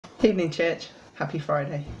Evening church, happy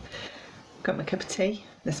Friday. Got my cup of tea,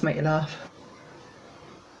 let's make you laugh.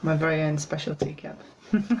 My very own special teacup.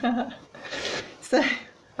 So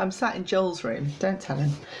I'm sat in Joel's room, don't tell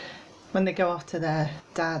him. When they go off to their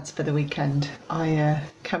dads for the weekend, I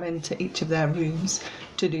come into each of their rooms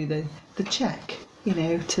to do the check, you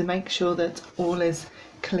know, to make sure that all is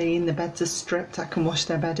clean, the beds are stripped, I can wash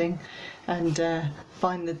their bedding and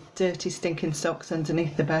find the dirty stinking socks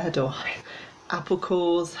underneath the bed or apple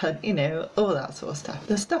cores, you know, all that sort of stuff.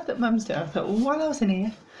 The stuff that mums do. I thought, well, while I was in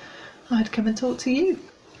here, I'd come and talk to you.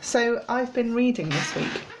 So I've been reading this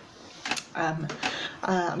week.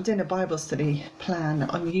 I'm doing a Bible study plan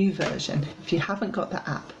on YouVersion. If you haven't got the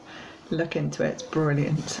app, look into it. It's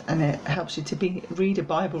brilliant, and it helps you to create a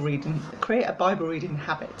Bible reading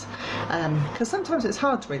habit. Because sometimes it's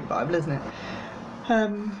hard to read the Bible, isn't it?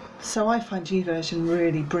 So I find YouVersion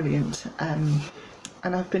really brilliant.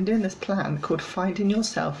 And I've been doing this plan called Finding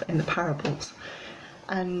Yourself in the Parables,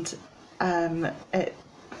 and it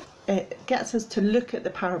gets us to look at the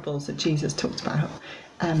parables that Jesus talked about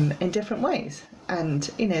in different ways. And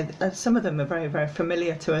you know, some of them are very, very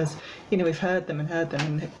familiar to us. You know, we've heard them,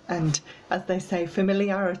 and as they say,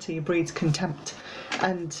 familiarity breeds contempt.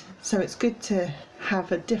 And so it's good to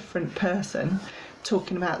have a different person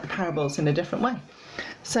talking about the parables in a different way.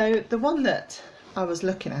 So the one that I was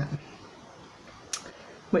looking at,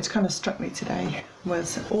 which kind of struck me today,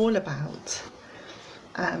 was all about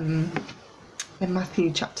in Matthew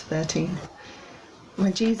chapter 13,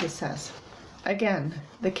 when Jesus says, again,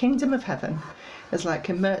 the kingdom of heaven is like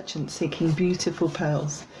a merchant seeking beautiful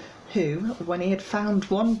pearls, who, when he had found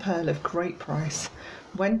one pearl of great price,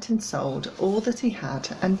 went and sold all that he had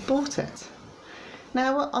and bought it.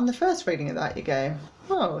 Now, on the first reading of that, you go,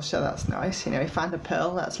 oh, sure, that's nice, you know, he found a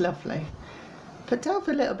pearl, that's lovely. But delve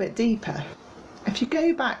a little bit deeper. If you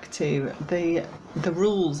go back to the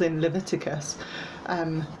rules in Leviticus,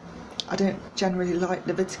 I don't generally like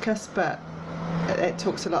Leviticus, but it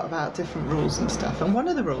talks a lot about different rules and stuff. And one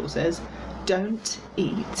of the rules is don't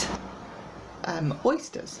eat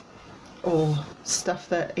oysters or stuff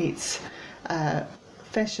that eats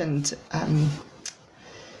fish and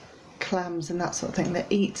clams and that sort of thing, that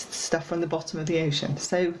eats stuff from the bottom of the ocean.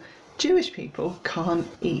 So Jewish people can't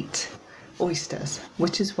eat oysters,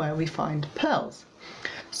 which is where we find pearls.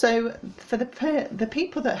 So for the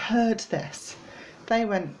people that heard this, they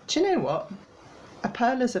went, do you know what, a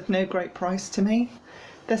pearl is of no great price to me.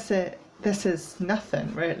 This is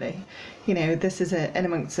nothing really. You know, this is in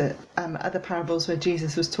amongst other parables where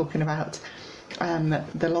Jesus was talking about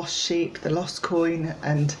the lost sheep, the lost coin,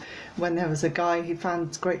 and when there was a guy who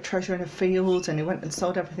found great treasure in a field and he went and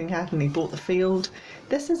sold everything he had and he bought the field.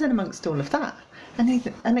 This is in amongst all of that. And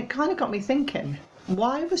it kind of got me thinking,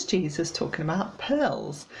 why was Jesus talking about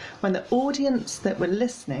pearls when the audience that were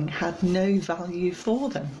listening had no value for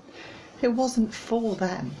them? It wasn't for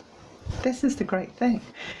them. This is the great thing.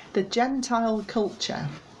 The Gentile culture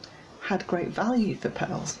had great value for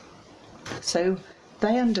pearls. So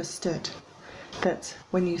they understood that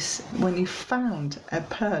when you found a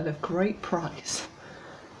pearl of great price,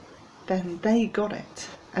 then they got it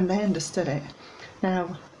and they understood it.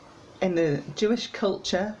 Now, in the Jewish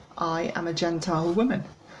culture, I am a Gentile woman.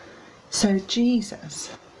 So Jesus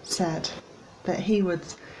said that he would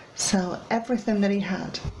sell everything that he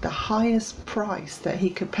had, the highest price that he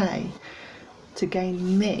could pay, to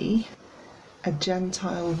gain me, a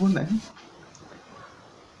Gentile woman.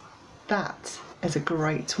 That is a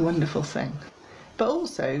great, wonderful thing. But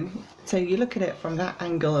also, so you look at it from that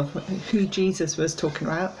angle of who Jesus was talking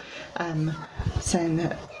about, saying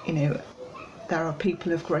that, you know, there are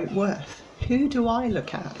people of great worth. Who do I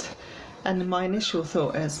look at? And my initial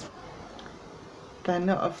thought is, they're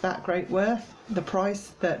not of that great worth. The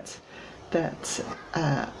price that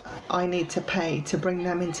I need to pay to bring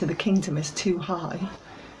them into the kingdom is too high.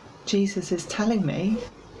 Jesus is telling me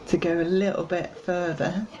to go a little bit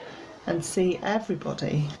further and see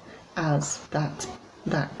everybody as that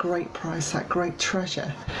great price, that great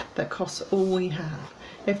treasure that costs all we have.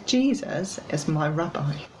 If Jesus is my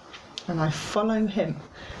rabbi, and I follow him,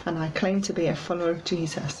 and I claim to be a follower of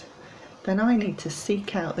Jesus, then I need to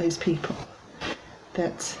seek out those people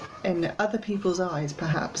that in other people's eyes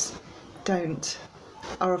perhaps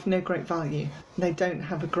are of no great value. They don't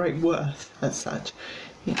have a great worth as such.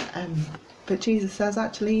 But Jesus says,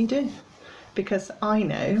 actually you do. Because I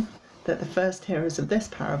know that the first hearers of this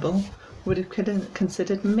parable would have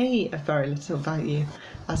considered me of very little value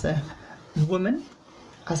as a woman,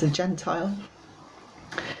 as a Gentile.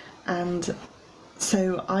 And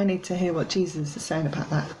so I need to hear what Jesus is saying about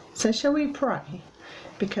that. So shall we pray?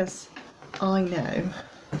 Because I know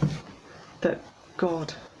that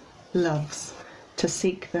God loves to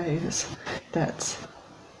seek those that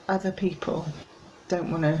other people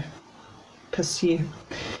don't want to pursue.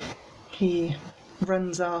 He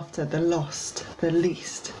runs after the lost, the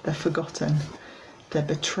least, the forgotten, the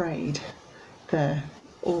betrayed, the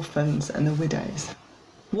orphans and the widows.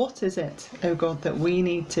 What is it, O God, that we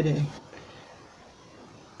need to do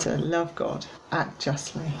to love God, act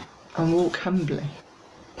justly and walk humbly?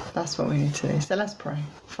 That's what we need to do. So let's pray.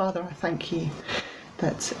 Father, I thank you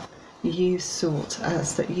that you sought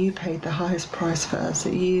us, that you paid the highest price for us,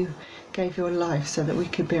 that you gave your life so that we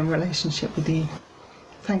could be in relationship with you.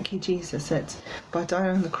 Thank you, Jesus, that by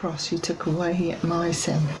dying on the cross you took away my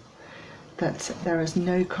sin, that there is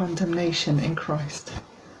no condemnation in Christ.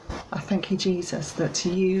 I thank you, Jesus, that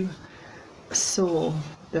you saw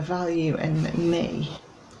the value in me,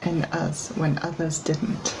 in us, when others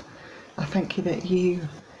didn't. I thank you that you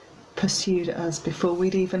pursued us before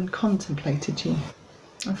we'd even contemplated you.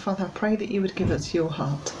 And Father, I pray that you would give us your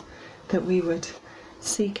heart, that we would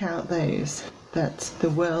seek out those that the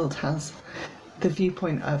world has the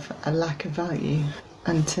viewpoint of a lack of value,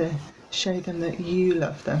 and to show them that you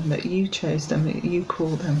love them, that you chose them, that you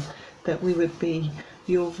call them, that we would be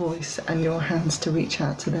your voice and your hands to reach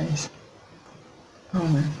out to those.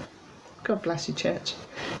 Amen. God bless you, church.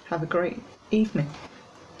 Have a great evening.